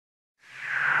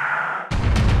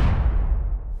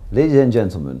Ladies and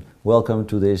gentlemen, welcome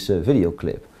to this video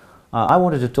clip. I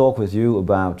wanted to talk with you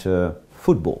about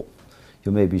football.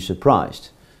 You may be surprised.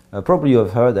 Probably you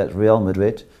have heard that Real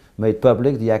Madrid made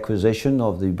public the acquisition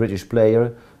of the British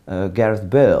player Gareth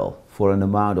Bale for an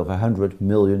amount of 100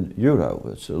 million euro.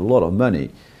 It's a lot of money.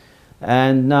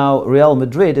 And now Real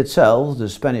Madrid itself, the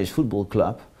Spanish football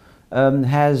club,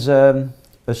 has a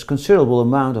considerable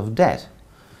amount of debt.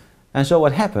 And so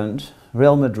what happened?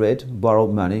 Real Madrid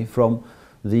borrowed money from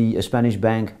the Spanish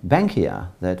bank Bankia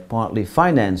that partly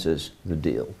finances the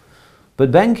deal.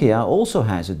 But Bankia also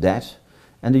has a debt,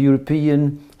 and the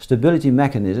European Stability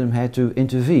Mechanism had to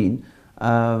intervene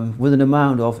with an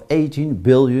amount of 18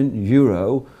 billion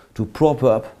euro to prop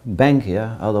up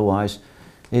Bankia, otherwise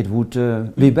it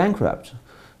would be bankrupt.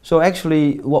 So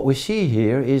actually what we see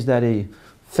here is that a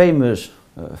famous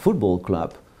football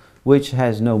club, which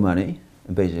has no money,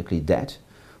 basically debt,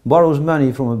 borrows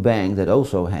money from a bank that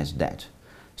also has debt.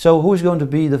 So who's going to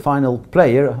be the final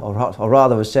player, or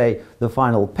rather say the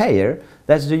final payer?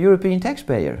 That's the European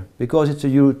taxpayer, because it's a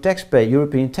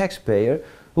European taxpayer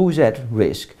who's at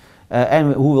risk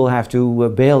and who will have to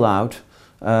bail out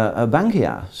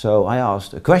Bankia. So I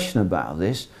asked a question about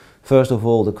this. First of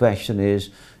all, the question is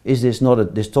this not a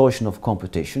distortion of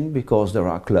competition? Because there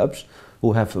are clubs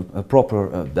who have a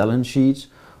proper balance sheets,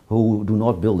 who do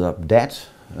not build up debt,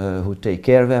 who take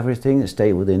care of everything and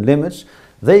stay within limits.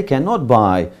 They cannot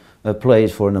buy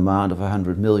players for an amount of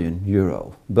 100 million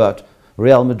euro. But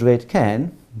Real Madrid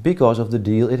can, because of the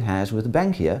deal it has with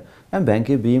Bankia, and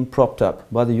Bankia being propped up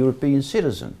by the European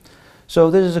citizen.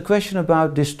 So this is a question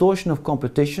about distortion of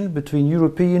competition between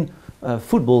European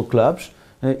football clubs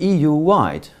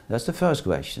EU-wide. That's the first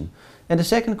question. And the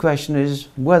second question is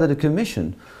whether the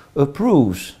Commission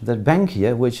approves that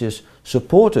Bankia, which is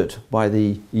supported by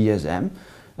the ESM,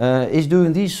 is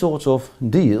doing these sorts of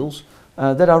deals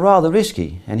that are rather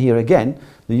risky. And here again,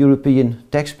 the European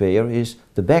taxpayer is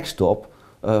the backstop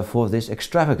for this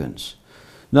extravagance.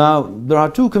 Now, there are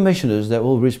two commissioners that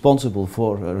will be responsible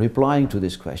for replying to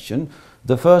this question.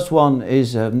 The first one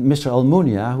is Mr.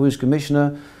 Almunia, who is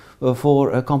Commissioner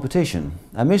for competition.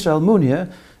 And Mr.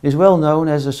 Almunia is well known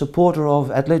as a supporter of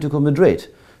Atletico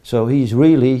Madrid, so he's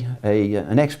really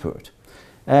an expert.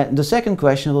 The second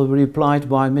question will be replied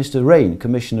by Mr. Rehn,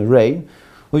 Commissioner Rehn,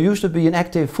 who used to be an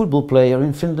active football player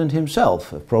in Finland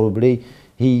himself. Probably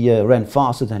he ran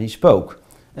faster than he spoke.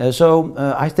 So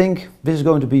I think this is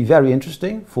going to be very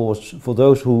interesting for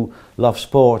those who love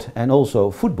sport and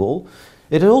also football.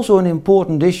 It is also an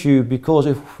important issue because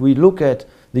if we look at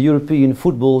the European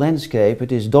football landscape,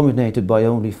 it is dominated by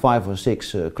only 5 or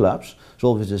 6 clubs. It's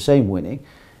always the same winning.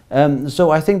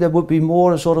 So I think there would be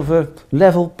more a sort of a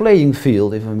level playing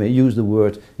field, if I may use the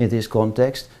word in this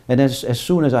context. And as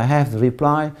soon as I have the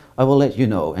reply, I will let you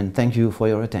know. And thank you for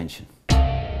your attention.